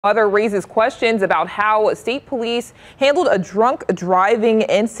Mother raises questions about how state police handled a drunk driving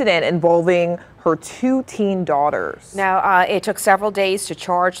incident involving her two teen daughters. Now, it took several days to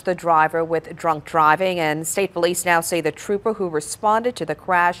charge the driver with drunk driving, and state police now say the trooper who responded to the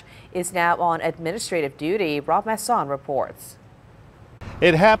crash is now on administrative duty. Rob Masson reports.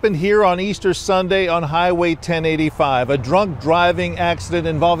 It happened here on Easter Sunday on Highway 1085, a drunk driving accident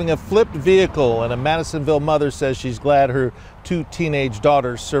involving a flipped vehicle, and a Madisonville mother says she's glad her two teenage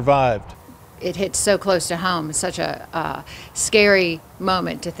daughters survived. It hits so close to home. It's such a scary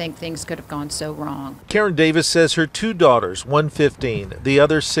moment to think things could have gone so wrong. Karen Davis says her two daughters, one 15, the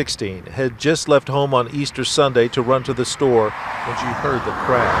other 16, had just left home on Easter Sunday to run to the store when she heard the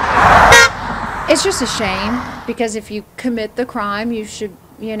crash. It's just a shame, because if you commit the crime, you should,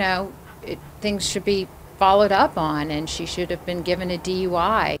 things should be followed up on, and she should have been given a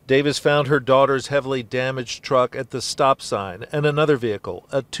DUI. Davis found her daughter's heavily damaged truck at the stop sign and another vehicle,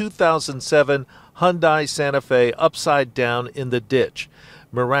 a 2007 Hyundai Santa Fe, upside down in the ditch.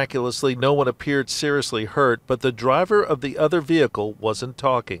 Miraculously, no one appeared seriously hurt, but the driver of the other vehicle wasn't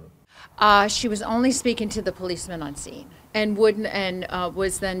talking. She was only speaking to the policeman on scene, and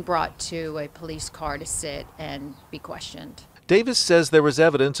was then brought to a police car to sit and be questioned. Davis says there was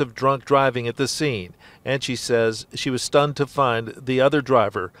evidence of drunk driving at the scene, and she says she was stunned to find the other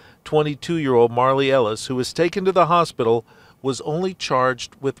driver, 22-year-old Marley Ellis, who was taken to the hospital, was only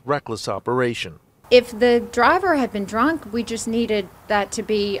charged with reckless operation. If the driver had been drunk, we just needed that to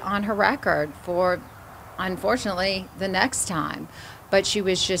be on her record for, unfortunately, the next time. But she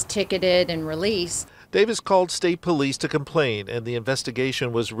was just ticketed and released. Davis called state police to complain, and the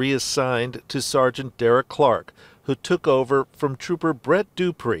investigation was reassigned to Sergeant Derek Clark, who took over from Trooper Brett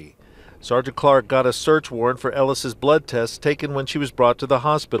Dupree. Sergeant Clark got a search warrant for Ellis's blood tests taken when she was brought to the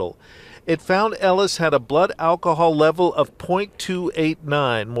hospital. It found Ellis had a blood alcohol level of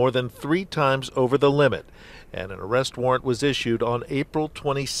 .289, more than 3 times over the limit, and an arrest warrant was issued on April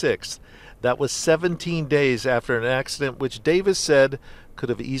 26th. That was 17 days after an accident which Davis said could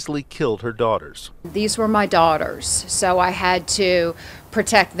have easily killed her daughters. These were my daughters, so I had to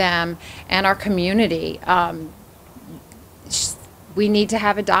protect them and our community. We need to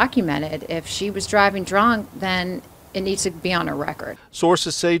have it documented. If she was driving drunk, then it needs to be on a record.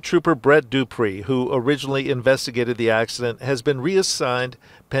 Sources say Trooper Brett Dupree, who originally investigated the accident, has been reassigned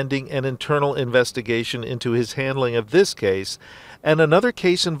pending an internal investigation into his handling of this case and another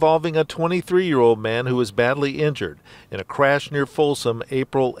case involving a 23-year-old man who was badly injured in a crash near Folsom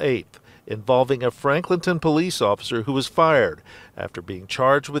April 8th, involving a Franklinton police officer who was fired after being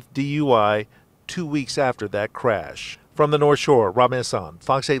charged with DUI 2 weeks after that crash. From the North Shore, Rob Masson,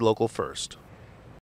 Fox 8 Local First.